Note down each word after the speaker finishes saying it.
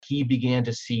he began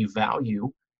to see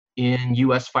value in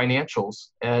U.S. financials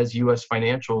as U.S.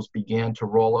 financials began to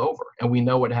roll over. And we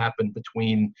know what happened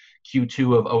between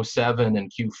Q2 of '07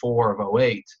 and Q4 of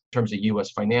 '08 in terms of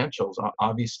U.S. financials,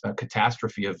 obvious a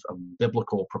catastrophe of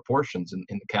biblical proportions in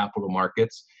the capital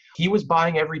markets. He was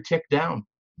buying every tick down.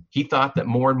 He thought that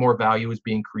more and more value was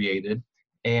being created.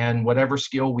 And whatever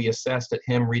skill we assessed at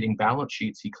him reading balance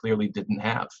sheets, he clearly didn't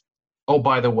have. Oh,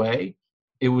 by the way,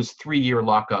 it was 3-year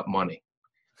lockup money.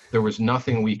 There was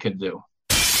nothing we could do.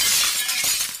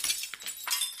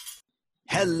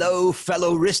 Hello,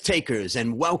 fellow risk takers,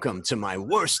 and welcome to my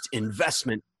worst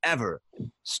investment ever.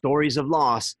 Stories of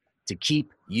loss to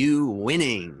keep you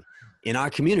winning. In our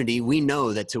community, we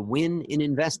know that to win in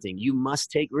investing, you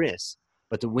must take risks,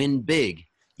 but to win big,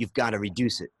 you've got to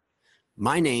reduce it.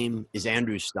 My name is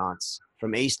Andrew Stotz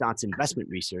from A Stotz Investment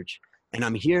Research, and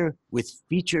I'm here with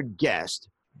featured guest,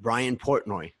 Brian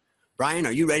Portnoy. Brian,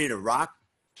 are you ready to rock?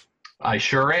 I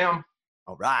sure am.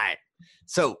 All right.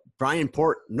 So Brian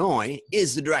Portnoy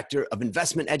is the Director of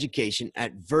Investment Education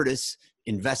at Virtus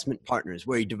Investment Partners,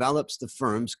 where he develops the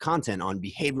firm's content on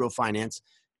behavioral finance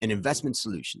and investment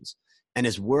solutions, and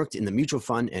has worked in the mutual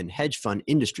fund and hedge fund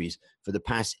industries for the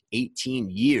past 18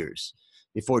 years.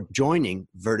 Before joining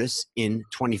Virtus in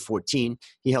 2014,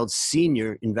 he held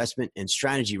senior investment and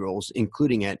strategy roles,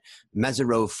 including at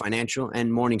Mesirow Financial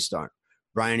and Morningstar.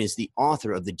 Brian is the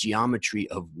author of The Geometry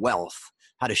of Wealth,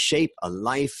 How to Shape a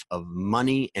Life of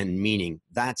Money and Meaning.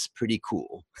 That's pretty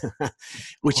cool,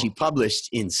 which he published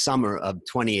in summer of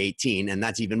 2018. And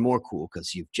that's even more cool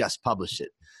because you've just published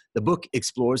it. The book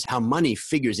explores how money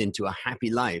figures into a happy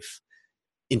life.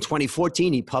 In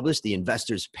 2014, he published The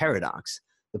Investor's Paradox,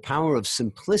 The Power of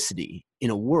Simplicity in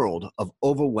a World of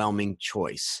Overwhelming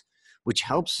Choice, which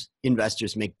helps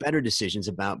investors make better decisions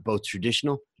about both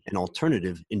traditional and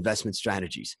alternative investment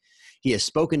strategies. He has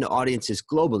spoken to audiences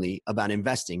globally about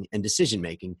investing and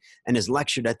decision-making and has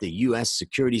lectured at the U.S.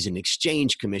 Securities and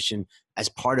Exchange Commission as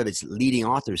part of its leading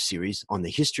authors series on the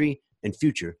history and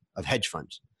future of hedge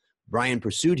funds. Brian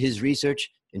pursued his research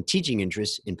and teaching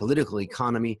interests in political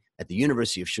economy at the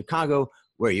University of Chicago,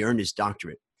 where he earned his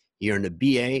doctorate. He earned a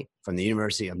BA from the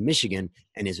University of Michigan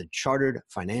and is a chartered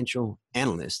financial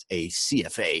analyst, a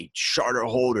CFA charter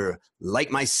holder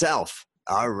like myself.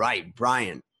 All right,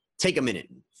 Brian, take a minute.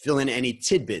 Fill in any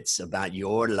tidbits about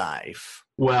your life.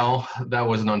 Well, that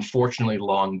was an unfortunately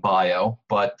long bio,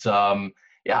 but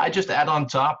yeah, I just add on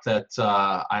top that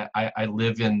I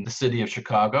live in the city of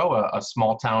Chicago, a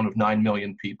small town of 9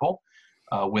 million people,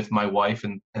 with my wife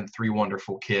and 3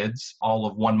 wonderful kids, all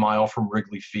of 1 mile from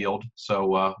Wrigley Field.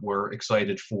 So we're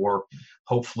excited for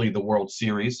hopefully the World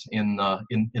Series in the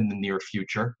near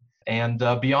future. And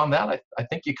beyond that, I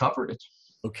think you covered it.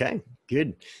 Okay,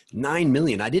 good. 9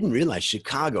 million. I didn't realize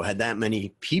Chicago had that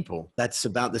many people. That's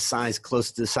about the size,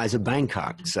 close to the size of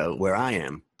Bangkok. So where I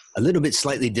am, a little bit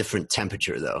slightly different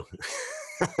temperature though.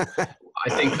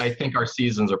 I think our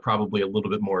seasons are probably a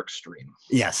little bit more extreme.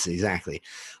 Yes, exactly.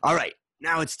 All right.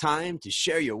 Now it's time to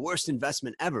share your worst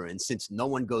investment ever. And since no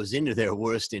one goes into their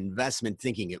worst investment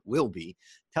thinking it will be,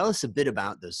 tell us a bit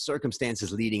about the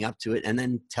circumstances leading up to it and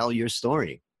then tell your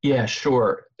story. Yeah,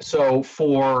 sure. So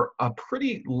for a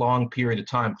pretty long period of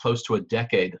time, close to a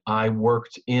decade, I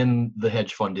worked in the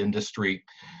hedge fund industry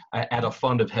at a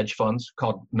fund of hedge funds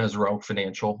called Mesirow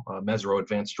Financial, Mesirow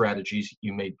Advanced Strategies.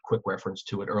 You made quick reference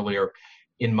to it earlier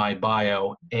in my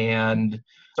bio. And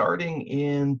starting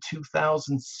in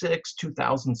 2006,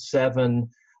 2007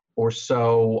 or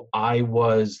so, I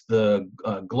was the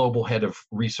global head of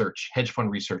research, hedge fund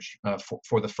research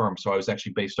for the firm. So I was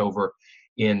actually based over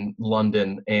in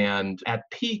London, and at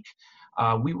peak,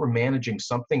 we were managing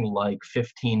something like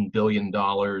 $15 billion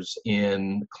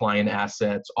in client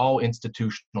assets, all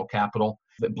institutional capital,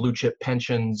 blue chip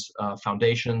pensions,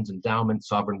 foundations, endowments,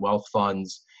 sovereign wealth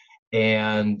funds,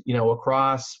 and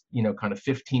across kind of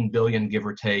 15 billion, give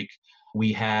or take,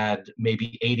 we had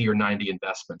maybe 80 or 90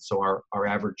 investments. So our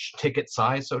average ticket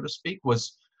size, so to speak,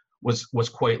 was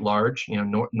quite large,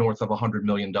 north of $100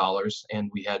 million.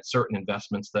 And we had certain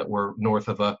investments that were north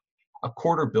of a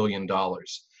 $250 million.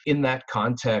 In that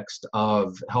context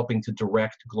of helping to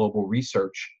direct global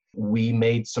research, we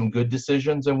made some good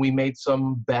decisions and we made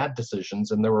some bad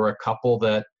decisions. And there were a couple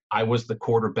that I was the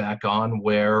quarterback on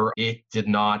where it did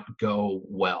not go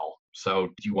well. So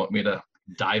do you want me to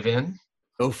dive in?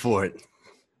 Go for it.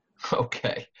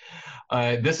 Okay.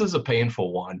 This is a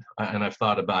painful one, and I've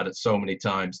thought about it so many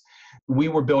times. We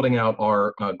were building out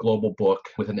our global book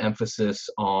with an emphasis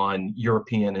on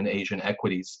European and Asian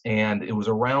equities, and it was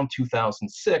around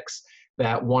 2006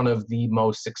 that one of the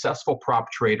most successful prop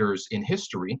traders in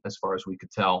history, as far as we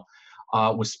could tell,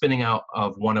 was spinning out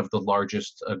of one of the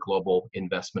largest global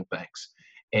investment banks.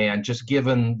 And just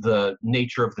given the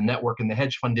nature of the network in the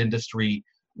hedge fund industry,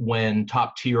 when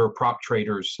top tier prop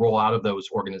traders roll out of those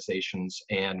organizations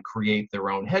and create their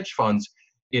own hedge funds,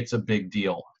 it's a big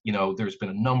deal. There's been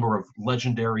a number of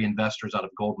legendary investors out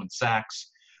of Goldman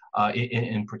Sachs,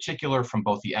 in particular, from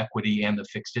both the equity and the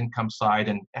fixed income side,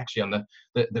 and actually on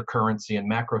the currency and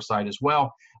macro side as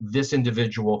well. This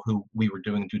individual who we were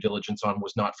doing due diligence on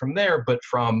was not from there, but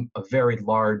from a very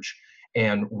large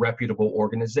and reputable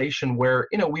organization where,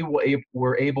 we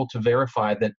were able to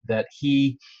verify that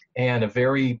he and a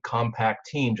very compact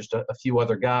team, just a few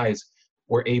other guys,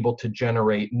 were able to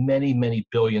generate many, many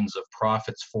billions of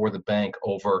profits for the bank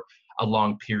over a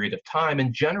long period of time.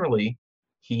 And generally,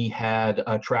 he had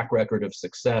a track record of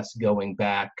success going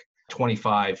back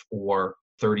 25 or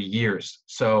 30 years.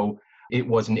 So it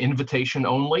was an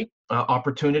invitation-only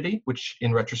opportunity, which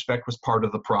in retrospect was part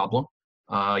of the problem.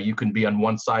 You can be on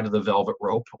one side of the velvet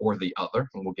rope or the other,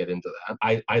 and we'll get into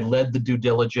that. I led the due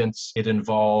diligence. It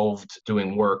involved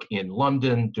doing work in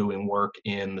London, doing work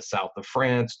in the south of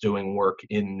France, doing work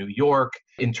in New York,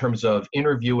 in terms of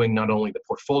interviewing not only the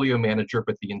portfolio manager,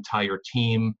 but the entire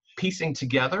team, piecing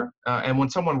together. And when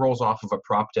someone rolls off of a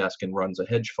prop desk and runs a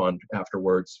hedge fund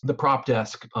afterwards, the prop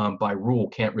desk, by rule,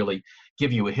 can't really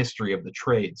give you a history of the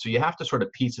trade. So you have to sort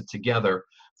of piece it together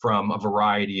from a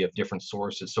variety of different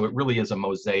sources. So it really is a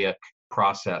mosaic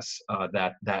process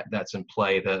that's in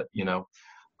play that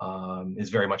is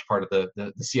very much part of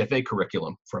the CFA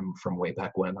curriculum from way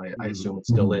back when. I assume it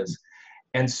still is.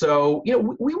 And so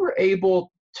we were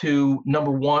able to,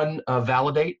 number one,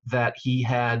 validate that he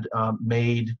had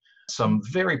made some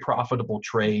very profitable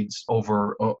trades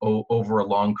over a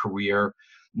long career.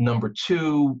 Number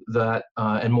two, that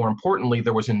and more importantly,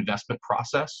 there was an investment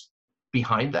process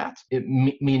behind that,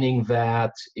 meaning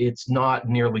that it's not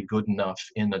nearly good enough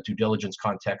in a due diligence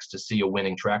context to see a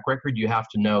winning track record. You have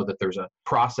to know that there's a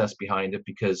process behind it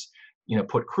because,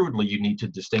 put crudely, you need to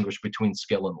distinguish between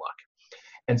skill and luck.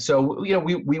 And so,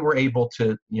 we were able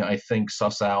to, I think,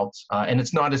 suss out, and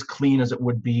it's not as clean as it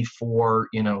would be for,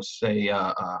 say,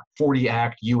 a 40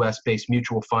 Act US-based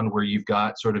mutual fund where you've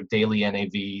got sort of daily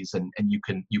NAVs and you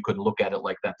could look at it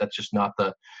like that. That's just not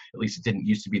at least it didn't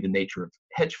used to be the nature of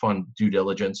hedge fund due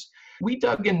diligence. We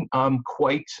dug in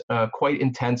quite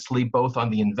intensely, both on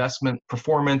the investment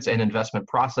performance and investment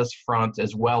process front,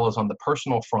 as well as on the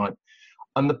personal front.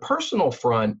 On the personal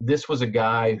front, this was a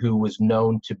guy who was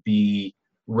known to be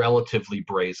relatively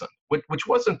brazen, which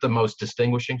wasn't the most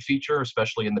distinguishing feature,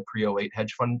 especially in the pre-08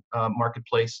 hedge fund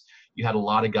marketplace. You had a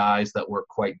lot of guys that were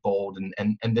quite bold,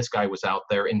 and this guy was out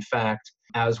there. In fact,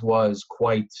 as was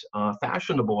quite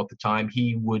fashionable at the time,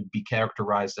 he would be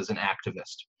characterized as an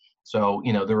activist. So,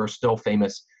 there are still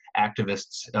famous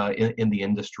activists in the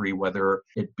industry, whether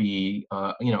it be,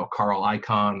 Carl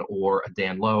Icahn or a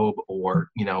Dan Loeb or,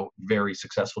 very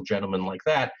successful gentlemen like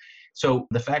that. So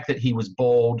the fact that he was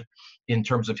bold in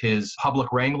terms of his public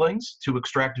wranglings to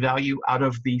extract value out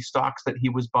of the stocks that he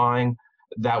was buying,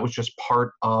 that was just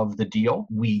part of the deal.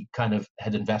 We kind of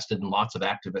had invested in lots of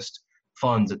activist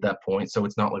funds at that point, so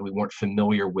it's not like we weren't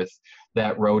familiar with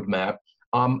that roadmap.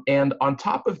 And on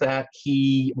top of that,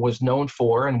 he was known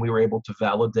for, and we were able to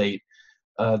validate,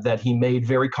 that he made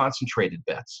very concentrated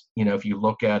bets. If you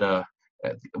look at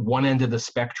one end of the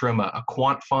spectrum, a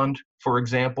quant fund, for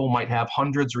example, might have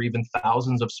hundreds or even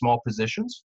thousands of small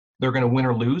positions. They're going to win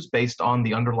or lose based on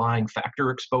the underlying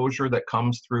factor exposure that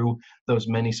comes through those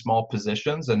many small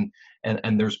positions. And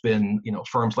there's been,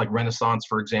 firms like Renaissance,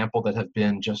 for example, that have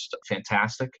been just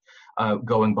fantastic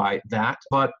going by that.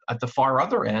 But at the far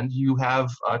other end, you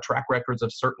have track records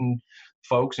of certain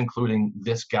folks, including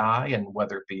this guy, and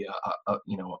whether it be a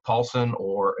Paulson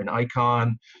or an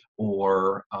Icahn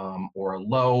or a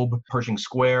Loeb, Pershing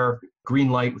Square,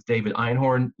 Greenlight with David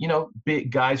Einhorn,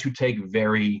 big guys who take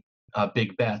very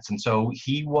big bets. And so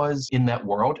he was in that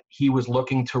world. He was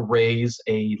looking to raise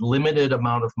a limited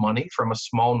amount of money from a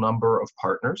small number of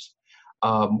partners.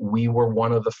 We were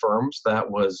one of the firms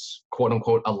that was, quote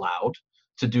unquote, allowed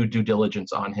to do due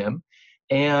diligence on him.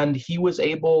 And he was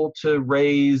able to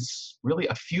raise really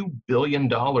a few $1 billion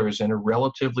in a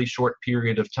relatively short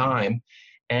period of time.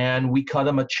 And we cut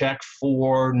him a check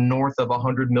for north of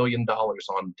 $100 million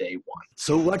on day one.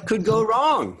 So what could go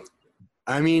wrong?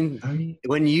 I mean,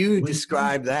 when you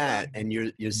describe that and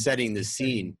you're setting the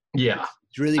scene, yeah,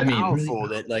 it's really powerful.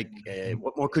 That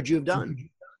what more could you have done?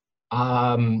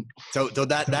 So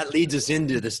that leads us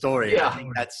into the story. And I Yeah.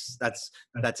 think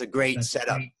that's a great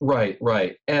setup. Right,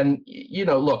 right. And,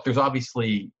 look, there's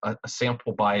obviously a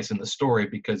sample bias in the story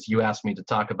because you asked me to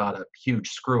talk about a huge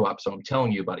screw up. So I'm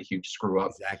telling you about a huge screw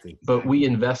up. Exactly. But we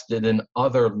invested in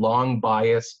other long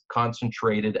bias,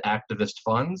 concentrated activist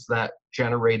funds that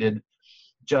generated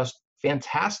just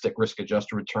fantastic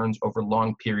risk-adjusted returns over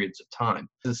long periods of time.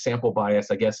 This is sample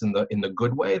bias, I guess, in the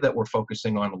good way that we're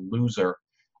focusing on a loser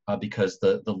because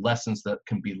the lessons that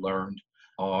can be learned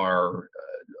are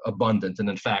abundant. And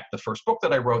in fact, the first book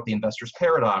that I wrote, The Investor's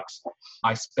Paradox,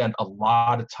 I spent a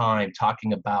lot of time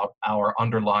talking about our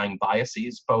underlying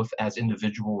biases, both as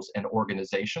individuals and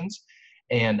organizations,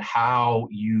 and how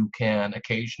you can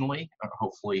occasionally,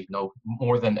 hopefully no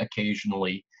more than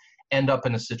occasionally, end up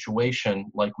in a situation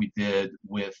like we did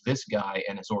with this guy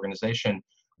and his organization,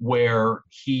 where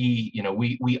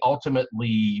we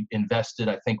ultimately invested,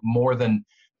 I think, more than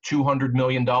 $200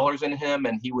 million in him,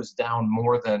 and he was down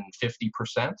more than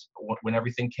 50% when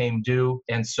everything came due.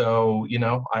 And so,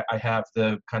 I have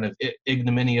the kind of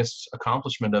ignominious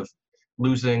accomplishment of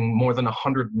losing more than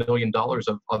 $100 million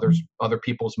of other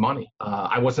people's money.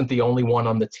 I wasn't the only one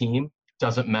on the team.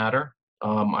 Doesn't matter.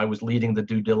 I was leading the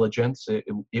due diligence.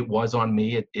 It was on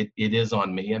me. It is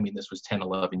on me. I mean, this was 10,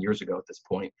 11 years ago at this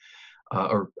point,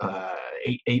 or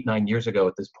 9 years ago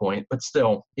at this point, but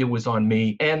still it was on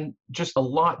me. And just a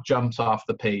lot jumps off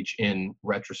the page in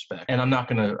retrospect. And I'm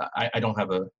not I don't have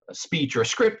a speech or a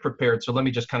script prepared. So let me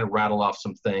just kind of rattle off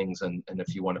some things. And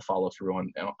if you want to follow through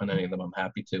on any of them, I'm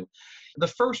happy to. The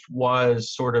first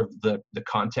was sort of the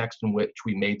context in which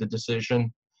we made the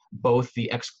decision, both the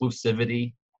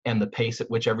exclusivity and the pace at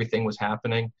which everything was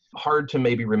happening. Hard to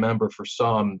maybe remember for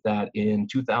some that in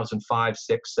 2005,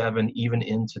 6, 7, even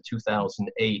into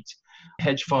 2008,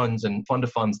 hedge funds and fund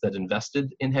of funds that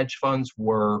invested in hedge funds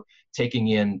were taking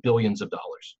in billions of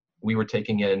dollars. We were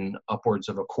taking in upwards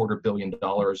of $250 million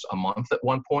a month at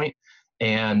one point,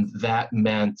 and that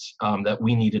meant that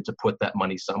we needed to put that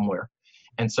money somewhere.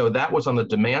 And so that was on the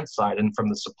demand side. And from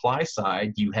the supply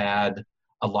side, you had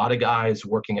a lot of guys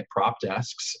working at prop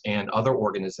desks and other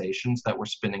organizations that were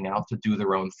spinning out to do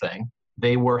their own thing.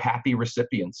 They were happy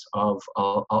recipients of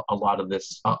a lot of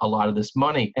this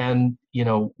money. And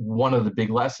one of the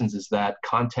big lessons is that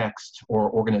context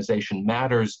or organization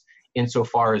matters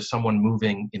insofar as someone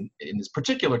moving in this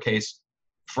particular case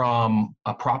from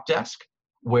a prop desk,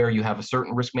 where you have a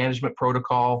certain risk management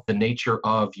protocol, the nature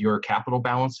of your capital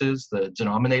balances, the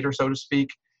denominator, so to speak,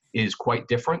 is quite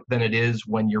different than it is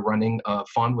when you're running a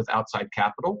fund with outside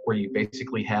capital, where you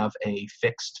basically have a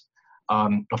fixed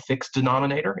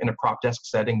denominator. In a prop desk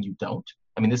setting, you don't.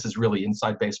 I mean, this is really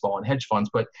inside baseball and hedge funds,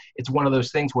 but it's one of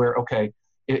those things where, okay,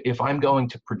 if I'm going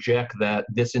to project that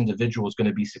this individual is going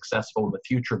to be successful in the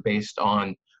future based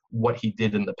on what he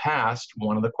did in the past,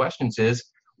 one of the questions is,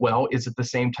 well, is it the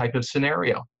same type of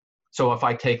scenario? So if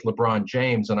I take LeBron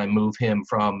James and I move him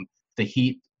from the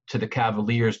Heat to the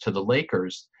Cavaliers to the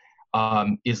Lakers,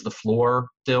 is the floor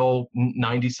still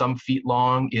 90 some feet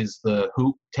long? Is the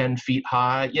hoop 10 feet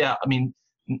high? Yeah. I mean,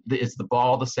 is the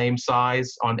ball the same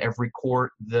size on every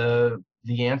court? The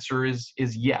answer is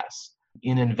yes.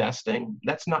 In investing,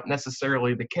 that's not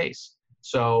necessarily the case.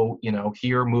 So,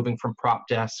 here moving from prop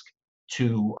desk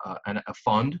to a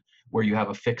fund where you have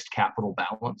a fixed capital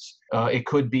balance. It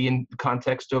could be in the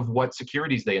context of what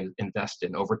securities they invest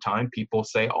in. Over time, people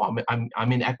say, oh,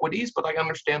 I'm in equities, but I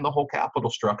understand the whole capital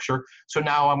structure. So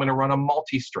now I'm going to run a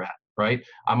multi-strat, right?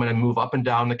 I'm going to move up and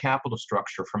down the capital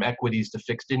structure from equities to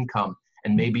fixed income.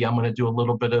 And maybe I'm going to do a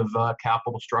little bit of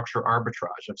capital structure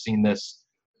arbitrage. I've seen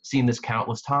this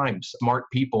countless times. Smart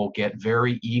people get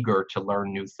very eager to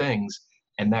learn new things,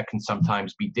 and that can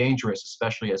sometimes be dangerous,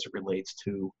 especially as it relates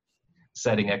to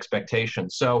setting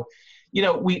expectations. So,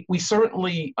 we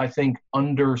certainly, I think,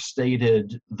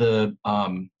 understated the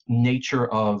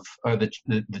nature of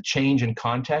the change in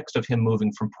context of him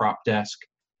moving from prop desk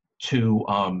to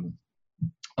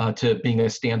being a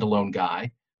standalone guy.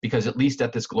 Because at least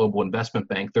at this global investment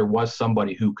bank, there was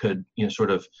somebody who could, sort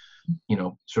of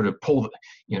pull,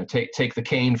 take the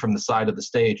cane from the side of the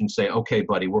stage and say, okay,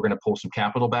 buddy, we're going to pull some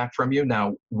capital back from you.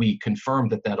 Now, we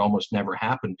confirmed that almost never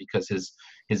happened because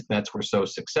his bets were so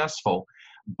successful.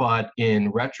 But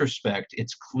in retrospect,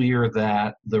 it's clear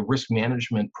that the risk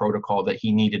management protocol that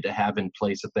he needed to have in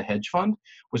place at the hedge fund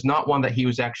was not one that he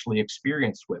was actually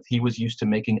experienced with. He was used to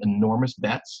making enormous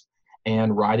bets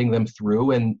and riding them through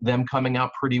and them coming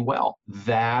out pretty well.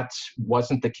 That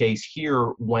wasn't the case here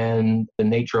when the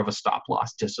nature of a stop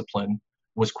loss discipline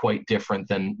was quite different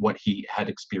than what he had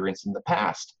experienced in the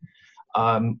past.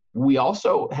 We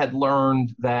also had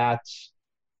learned that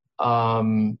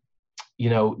you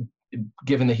know,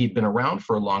 given that he'd been around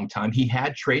for a long time, he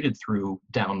had traded through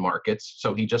down markets,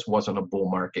 so he just wasn't a bull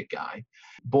market guy.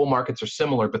 Bull markets are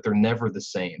similar, but they're never the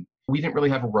same. We didn't really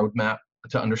have a roadmap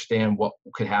to understand what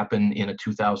could happen in a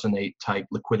 2008 type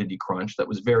liquidity crunch that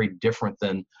was very different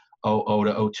than 00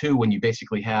 to 02, when you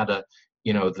basically had a,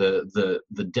 you know,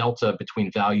 the delta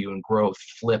between value and growth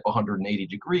flip 180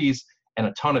 degrees, and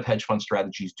a ton of hedge fund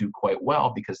strategies do quite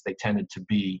well because they tended to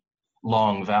be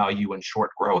long value and short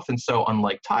growth. And so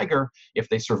unlike Tiger, if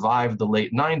they survived the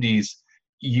late 90s,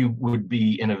 you would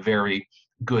be in a very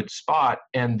good spot.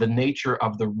 And the nature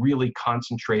of the really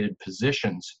concentrated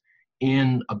positions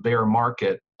in a bear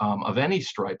market of any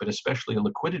stripe, but especially a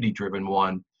liquidity driven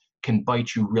one, can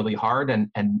bite you really hard.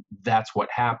 And that's what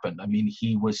happened. I mean,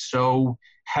 he was so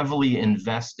heavily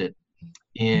invested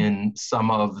in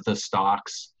some of the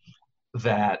stocks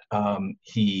that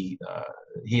he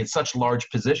had such large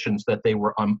positions that they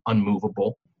were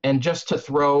unmovable. And just to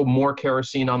throw more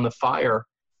kerosene on the fire,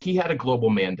 he had a global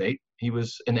mandate. He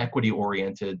was an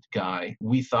equity-oriented guy.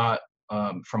 We thought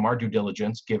from our due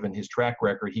diligence, given his track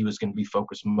record, he was going to be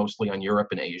focused mostly on Europe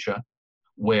and Asia,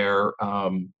 where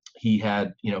he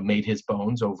had, you know, made his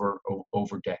bones over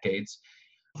decades.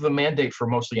 The mandate for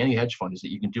mostly any hedge fund is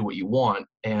that you can do what you want,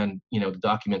 and, you know, the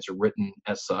documents are written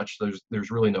as such. There's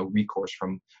really no recourse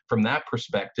from that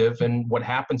perspective. And what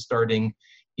happened starting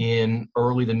in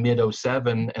early to mid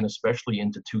 07 and especially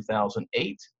into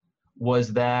 2008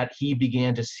 was that he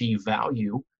began to see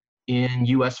value in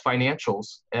U.S.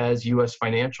 financials as U.S.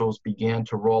 financials began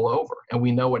to roll over. And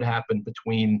we know what happened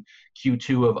between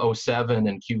Q2 of 07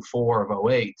 and Q4 of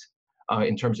 08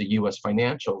 in terms of U.S.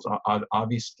 financials.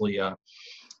 Obviously, a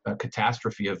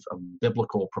catastrophe of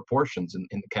biblical proportions in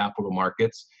the capital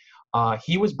markets.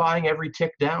 He was buying every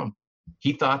tick down.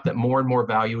 He thought that more and more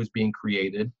value was being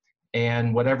created,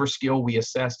 and whatever skill we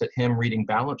assessed at him reading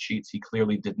balance sheets, he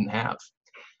clearly didn't have.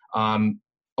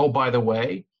 Oh, by the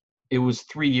way, it was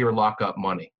 3-year lockup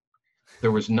money.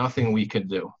 There was nothing we could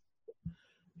do.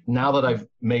 Now that I've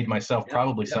made myself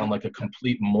probably sound like a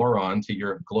complete moron to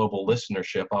your global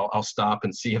listenership, I'll stop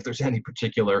and see if there's any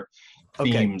particular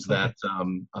themes that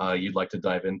you'd like to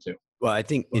dive into. Well, I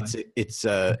think it's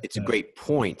a great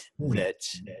point that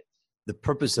the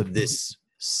purpose of this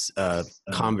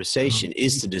conversation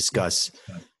is to discuss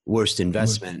worst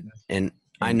investment. And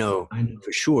I know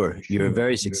for sure you're a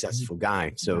very successful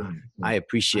guy, so I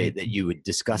appreciate that you would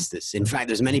discuss this. In fact,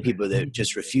 there's many people that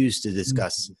just refuse to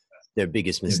discuss their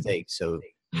biggest mistakes. So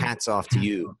hats off to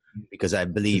you, because I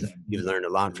believe you've learned a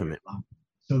lot from it.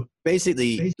 So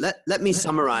basically, let me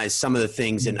summarize some of the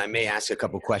things, and I may ask a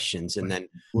couple questions, and then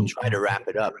we'll try to wrap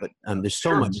it up. But there's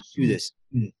so much to this.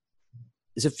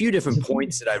 There's a few different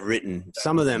points that I've written.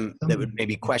 Some of them that would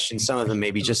maybe questions, some of them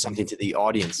maybe just something to the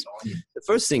audience. The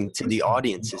first thing to the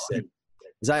audience is that,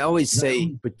 as I always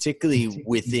say, particularly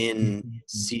within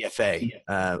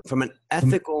CFA, from an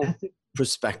ethical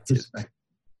perspective,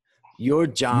 your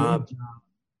job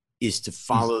is to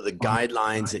follow the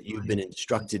guidelines that you've been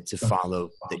instructed to follow,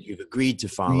 that you've agreed to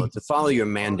follow your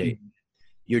mandate.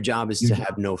 Your job is to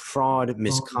have no fraud,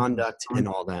 misconduct, and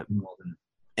all that.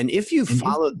 And if you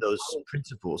followed those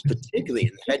principles, particularly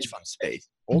in the hedge fund space,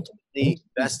 ultimately,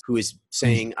 best who is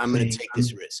saying, I'm going to take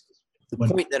this risk. The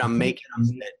point that I'm making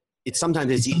is that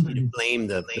sometimes it's easy to blame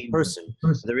the person.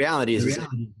 But the reality is that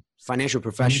financial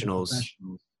professionals,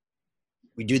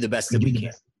 we do the best that we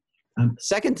can. The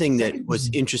second thing that was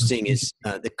interesting is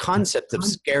the concept of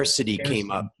scarcity came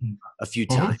up a few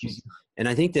times. And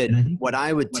I think that what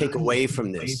I would take away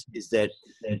from this is that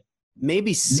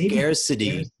maybe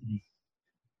scarcity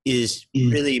is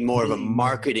really more of a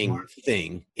marketing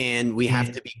thing. And we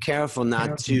have to be careful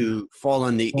not to fall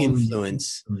on the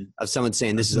influence of someone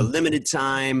saying this is a limited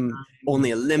time, only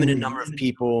a limited number of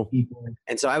people.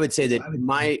 And so I would say that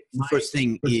my first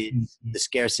thing is the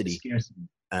scarcity.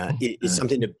 Is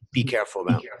something to be careful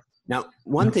about. Now,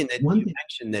 one thing that you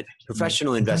mentioned that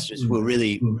professional investors will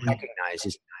really recognize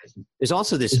is there's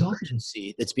also this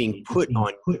urgency that's being put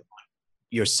on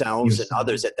yourselves and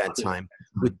others at that time,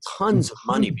 with tons of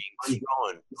money being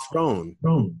thrown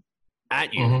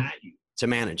at you to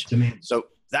manage. So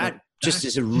that just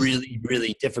is a really,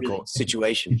 really difficult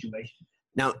situation.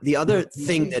 Now, the other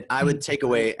thing that I would take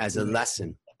away as a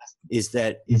lesson is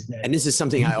that, and this is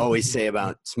something I always say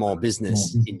about small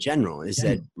business in general, is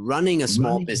that running a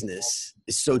small business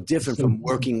is so different from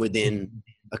working within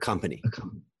a company.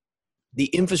 The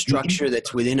infrastructure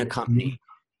that's within a company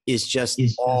is just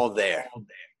all there.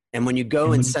 And when you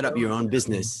go and set up your own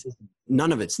business,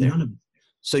 none of it's there.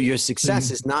 So your success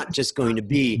is not just going to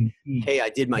be, hey, I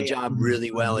did my job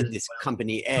really well at this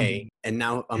company A, and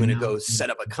now I'm going to go set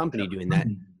up a company doing that.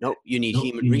 No, you need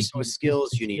human resource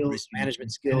skills. You need risk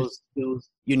management skills.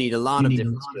 You need a lot of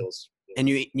different skills. And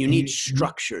you need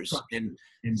structures. And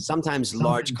sometimes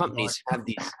large companies have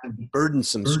these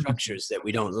burdensome structures that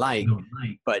we don't like,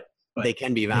 but they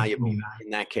can be valuable in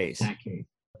that case.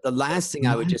 The last thing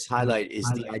I would just highlight is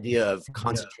the idea of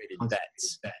concentrated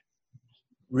bets.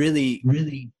 Really,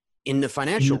 in the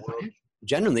financial world,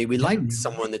 generally, we like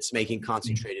someone that's making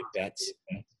concentrated bets.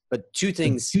 But two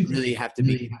things really have to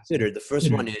be considered. The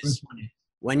first one is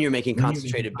when you're making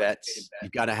concentrated bets,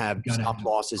 you've got to have stop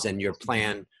losses and your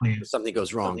plan if something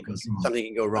goes wrong, because something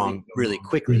can go wrong really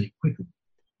quickly.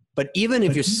 But even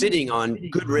if you're sitting on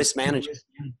good risk management,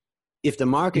 if the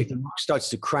market starts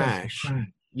to crash,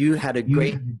 you had a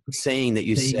great saying that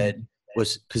you said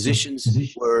was positions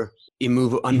were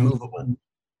unmovable.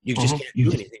 You just can't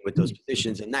do anything with those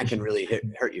positions, and that can really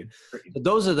hurt you. So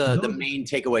those are the main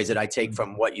takeaways that I take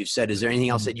from what you've said. Is there anything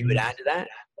else that you would add to that?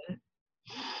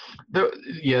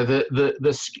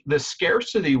 The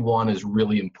scarcity one is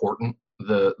really important.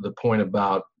 The point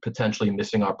about potentially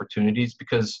missing opportunities,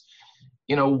 because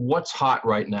what's hot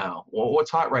right now? Well, what's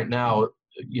hot right now,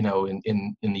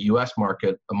 in the U.S.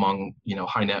 market among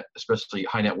especially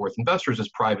high net worth investors, is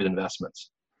private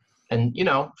investments, and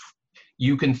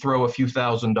you can throw a few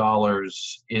 $1,000s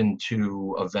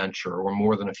into a venture, or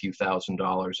more than a few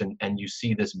 $1,000s, and you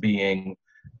see this being,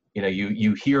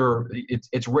 you hear,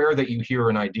 it's rare that you hear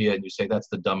an idea and you say that's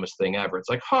the dumbest thing ever. It's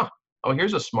like,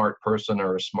 here's a smart person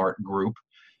or a smart group,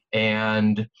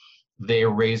 and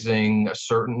they're raising a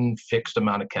certain fixed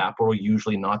amount of capital,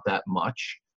 usually not that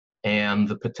much, and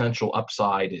the potential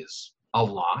upside is a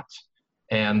lot,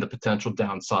 and the potential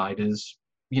downside is,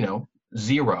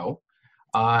 zero.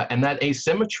 And that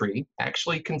asymmetry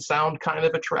actually can sound kind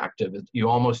of attractive. You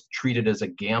almost treat it as a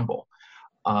gamble.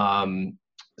 And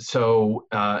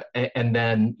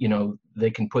then,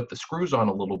 they can put the screws on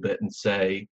a little bit and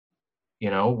say,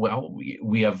 well,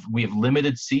 we have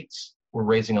limited seats. We're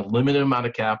raising a limited amount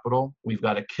of capital. We've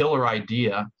got a killer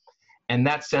idea. And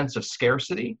that sense of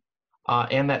scarcity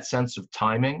and that sense of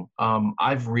timing,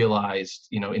 I've realized,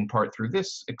 in part through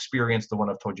this experience, the one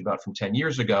I've told you about from 10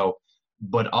 years ago,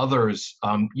 but others,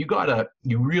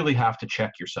 you really have to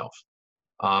check yourself.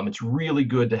 It's really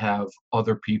good to have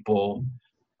other people.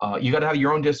 You got to have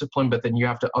your own discipline, but then you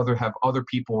have to have other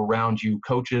people around you,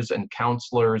 coaches and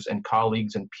counselors and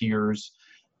colleagues and peers,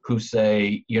 who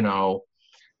say,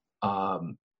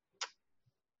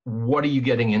 what are you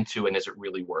getting into, and is it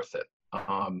really worth it?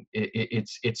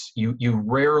 You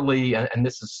rarely, and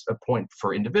this is a point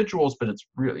for individuals, but it's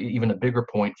really even a bigger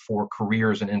point for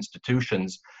careers and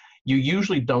institutions. You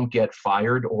usually don't get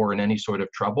fired or in any sort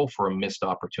of trouble for a missed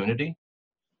opportunity.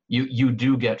 You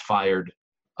do get fired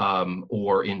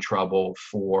or in trouble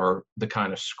for the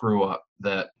kind of screw up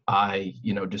that I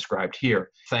described here.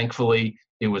 Thankfully,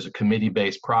 it was a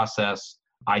committee-based process.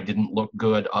 I didn't look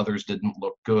good. Others didn't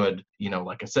look good.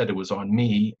 Like I said, it was on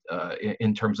me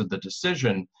in terms of the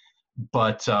decision.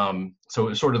 But so it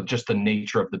was sort of just the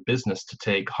nature of the business to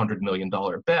take $100 million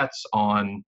bets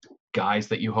on guys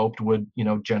that you hoped would,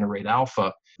 generate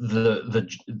alpha.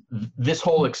 This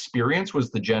whole experience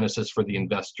was the genesis for the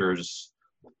Investor's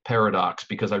Paradox,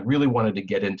 because I really wanted to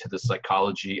get into the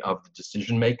psychology of the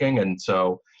decision making. And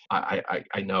so I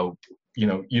know,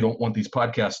 you don't want these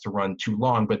podcasts to run too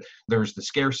long, but there's the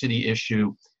scarcity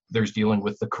issue. There's dealing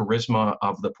with the charisma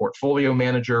of the portfolio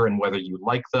manager and whether you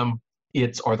like them.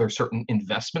 Are there certain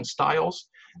investment styles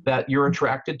that you're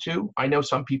attracted to? I know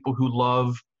some people who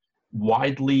love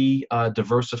widely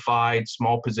diversified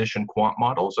small position quant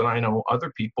models, and I know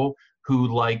other people who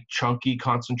like chunky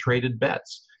concentrated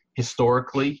bets.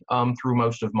 Historically, through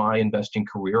most of my investing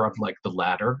career, I've liked the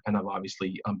latter, and I've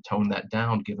obviously toned that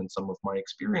down given some of my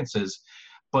experiences.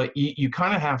 But you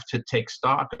kind of have to take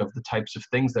stock of the types of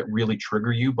things that really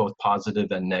trigger you, both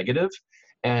positive and negative,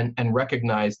 and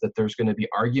recognize that there's going to be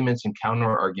arguments and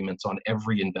counter arguments on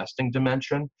every investing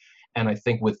dimension. And I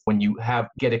think when you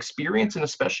get experience, and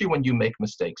especially when you make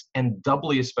mistakes, and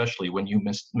doubly especially when you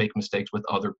make mistakes with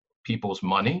other people's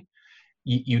money,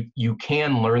 you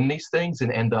can learn these things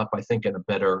and end up, I think, in a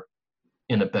better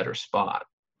spot.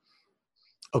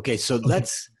 Okay, so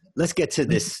let's get to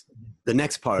the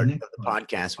next part of the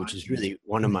podcast, which is really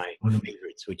one of my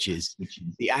favorites, which is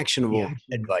the actionable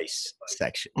advice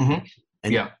section. Mm-hmm.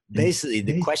 And basically,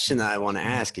 the question that I want to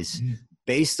ask is,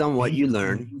 based on what you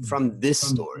learned from this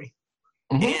story,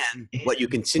 and what you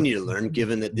continue to learn,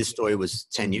 given that this story was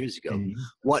 10 years ago,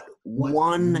 what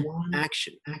one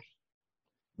action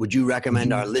would you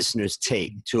recommend our listeners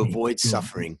take to avoid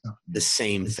suffering the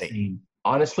same fate?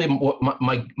 Honestly,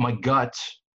 my gut,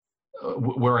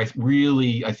 where I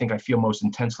think I feel most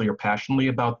intensely or passionately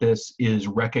about this, is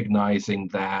recognizing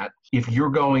that if you're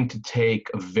going to take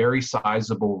a very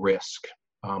sizable risk,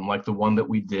 like the one that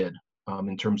we did,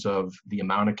 in terms of the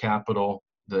amount of capital,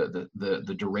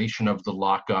 the duration of the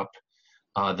lockup,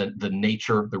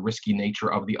 the risky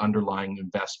nature of the underlying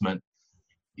investment,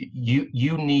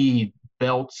 you need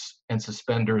belts and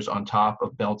suspenders on top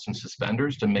of belts and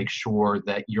suspenders to make sure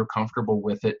that you're comfortable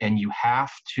with it. And you have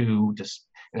to just,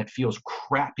 and it feels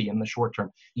crappy in the short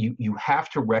term, you have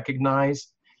to recognize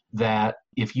that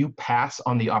if you pass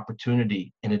on the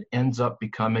opportunity and it ends up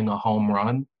becoming a home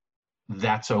run,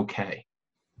 that's okay.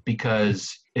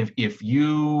 Because if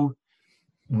you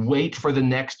wait for the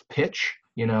next pitch,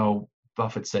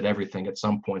 Buffett said everything at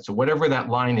some point. So whatever that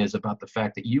line is about the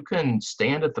fact that you can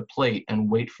stand at the plate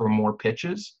and wait for more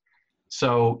pitches.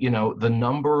 So, the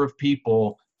number of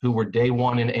people who were day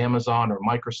one in Amazon or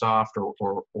Microsoft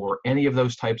or any of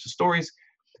those types of stories,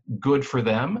 good for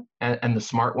them. And the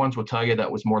smart ones will tell you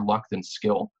that was more luck than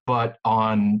skill. But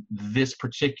on this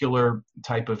particular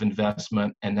type of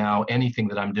investment, and now anything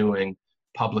that I'm doing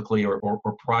publicly or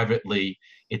privately,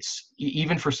 it's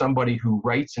even for somebody who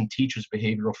writes and teaches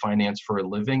behavioral finance for a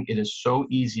living, it is so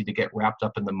easy to get wrapped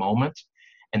up in the moment.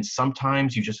 And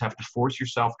sometimes you just have to force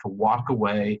yourself to walk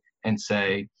away and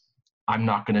say, I'm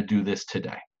not going to do this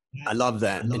today. I love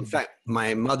that. In fact,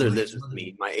 my mother lives with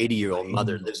me. My 80-year-old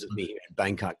mother lives with me in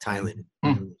Bangkok, Thailand.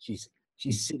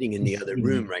 She's sitting in the other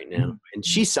room right now. And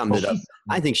she summed it up.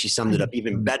 I think she summed it up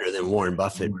even better than Warren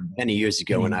Buffett. Many years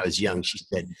ago when I was young, she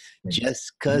said,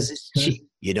 just because it's cheap,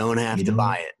 you don't have to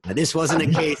buy it. Now, this wasn't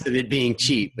a case of it being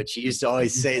cheap, but she used to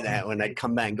always say that when I'd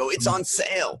come back and go, it's on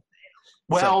sale.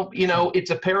 Well,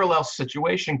 it's a parallel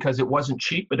situation because it wasn't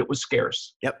cheap, but it was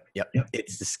scarce. Yep.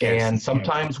 It's the scarce. And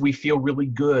sometimes we feel really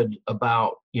good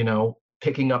about,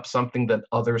 picking up something that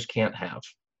others can't have.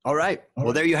 All right.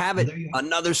 Well, there you have it.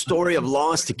 Another story of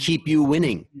loss to keep you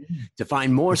winning. To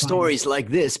find more stories like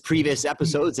this, previous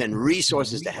episodes, and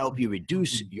resources to help you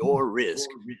reduce your risk,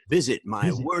 visit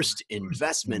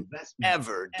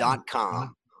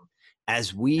myworstinvestmentever.com.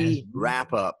 As we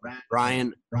wrap up,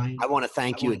 Brian, I want to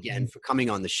thank you again for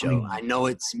coming on the show. I know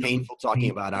it's painful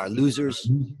talking about our losers,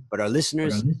 but our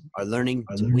listeners are learning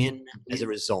to win as a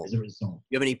result. Do you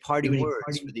have any parting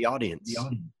words for the audience?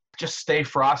 Just stay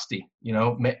frosty,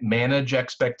 manage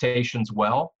expectations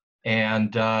well,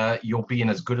 and you'll be in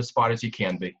as good a spot as you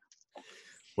can be.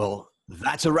 Well,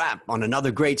 that's a wrap on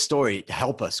another great story to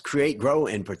help us create, grow,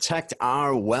 and protect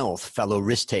our wealth, fellow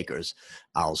risk takers.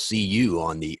 I'll see you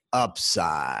on the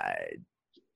upside.